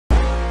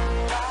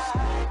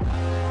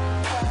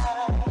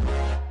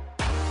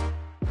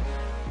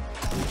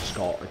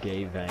got a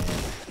gay van.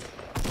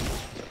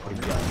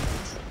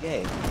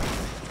 Yay.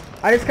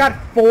 I just got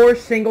 4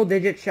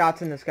 single-digit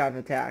shots in this guy's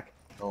attack.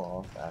 Oh,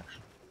 off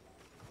action.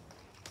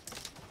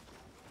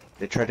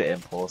 They tried to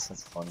impulse,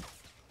 that's funny.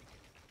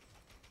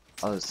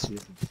 Oh, there's 2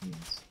 different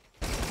teams.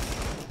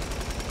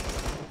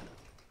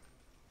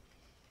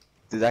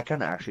 Dude, that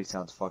gun actually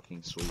sounds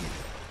fucking sweet.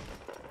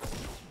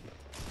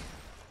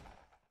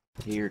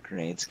 Hear your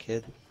grenades,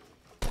 kid?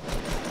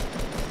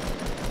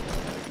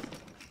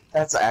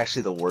 That's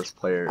actually the worst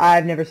player.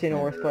 I've never seen a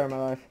worse player in my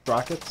life.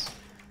 Rockets?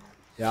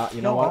 Yeah,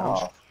 you know what?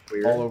 I'm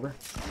Weird. all over.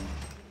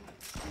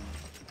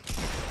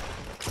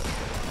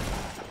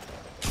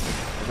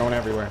 They're going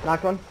everywhere.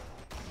 Knocked one.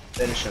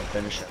 Finish him,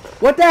 finish him.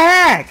 What the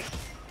heck?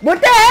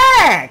 What the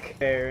heck?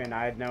 There, and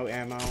I had no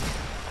ammo.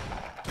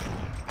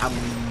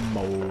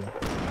 Ammo.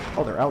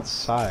 Oh, they're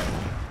outside.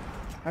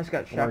 I just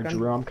got Alright, shotgun.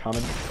 Drew, I'm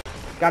coming.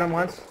 Got him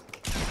once.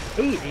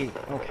 8.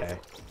 Okay.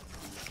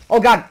 Oh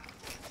god.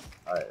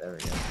 Alright, there we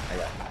go. I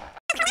got it.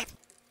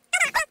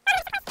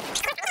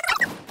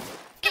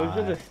 Those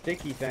are the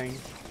sticky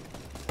things.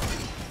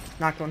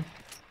 Knocked one.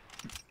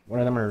 One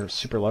of them are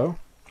super low.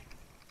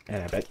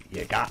 And I bet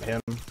you got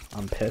him.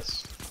 I'm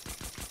pissed.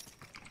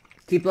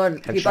 Keep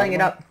lighting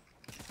it up.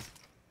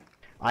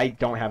 I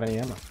don't have any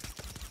ammo.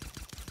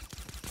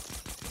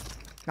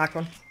 Knocked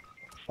one.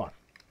 Fuck.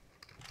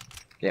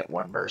 Get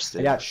one burst.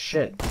 I got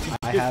shit.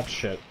 I have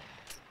shit.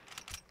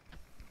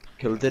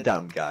 Kill the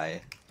dumb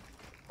guy.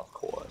 Of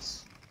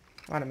course.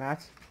 Out of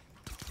mats.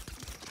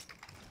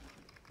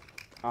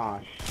 Aw,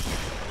 shit.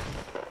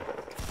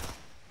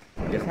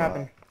 What just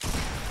happened?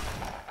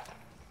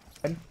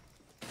 Good.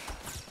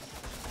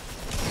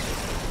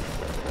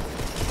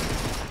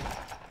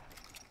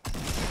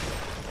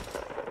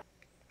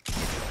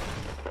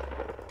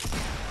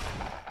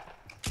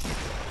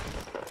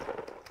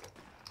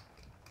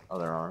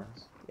 Other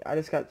arms. Yeah, I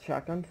just got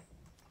shotgunned.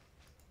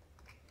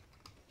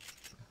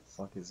 The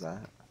fuck is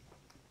that?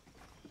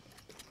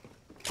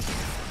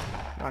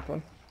 Knocked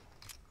one.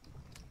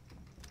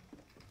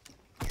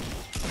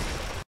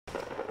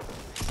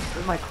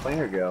 Where'd my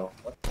Claire go?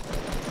 What?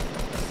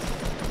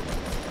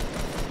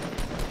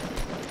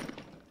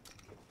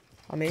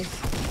 On me.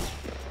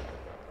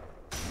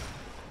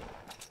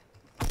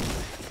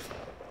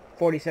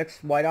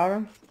 46 white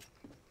arm.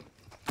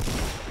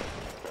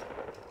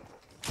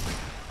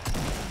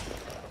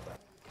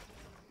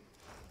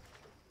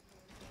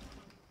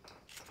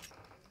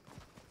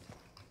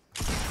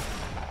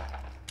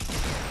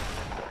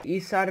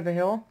 East side of a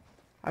hill.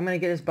 I'm gonna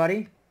get his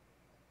buddy.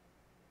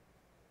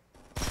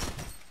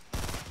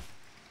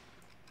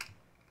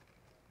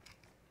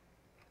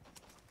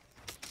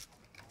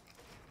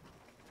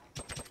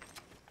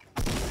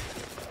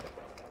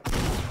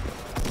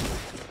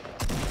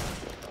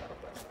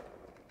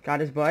 Got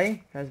his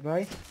buddy. Got his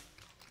buddy.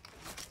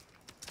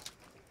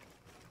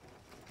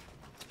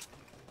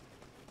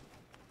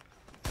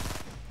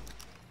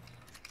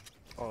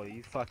 Oh,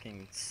 you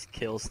fucking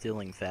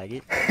kill-stealing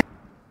faggot.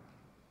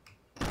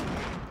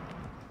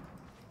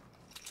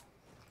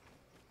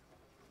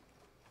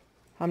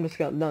 I'm just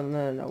gonna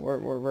no.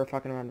 We're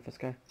fucking around with this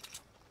guy.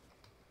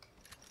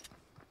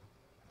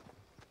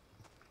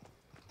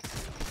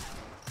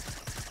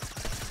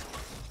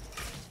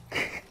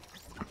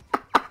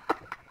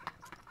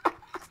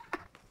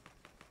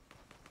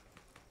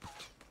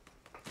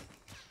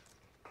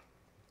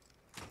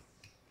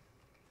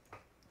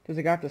 There's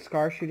a guy with the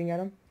scar shooting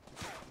at him.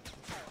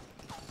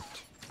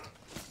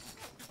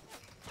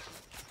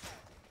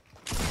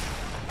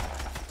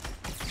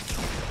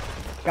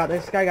 Got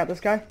this guy, got this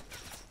guy.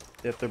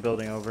 Yep, they're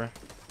building over.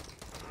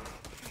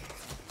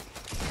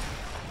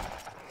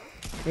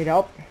 Need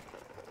help.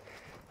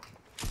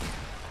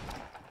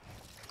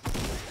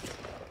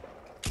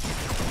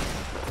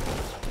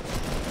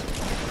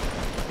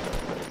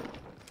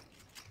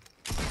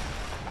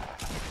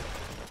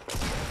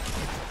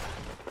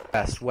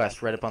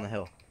 West, right up on the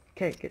hill.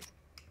 Okay, get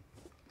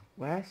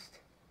west.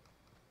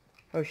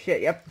 Oh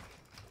shit, yep.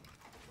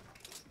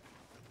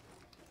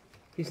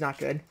 He's not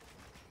good.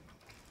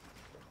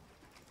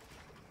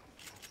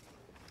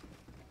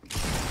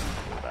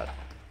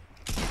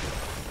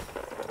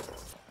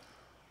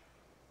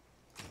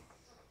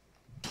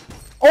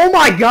 Oh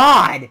my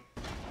god!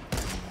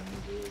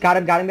 Got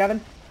him,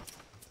 Gavin.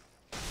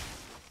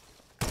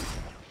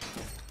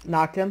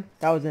 Knocked him.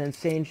 That was an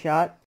insane shot.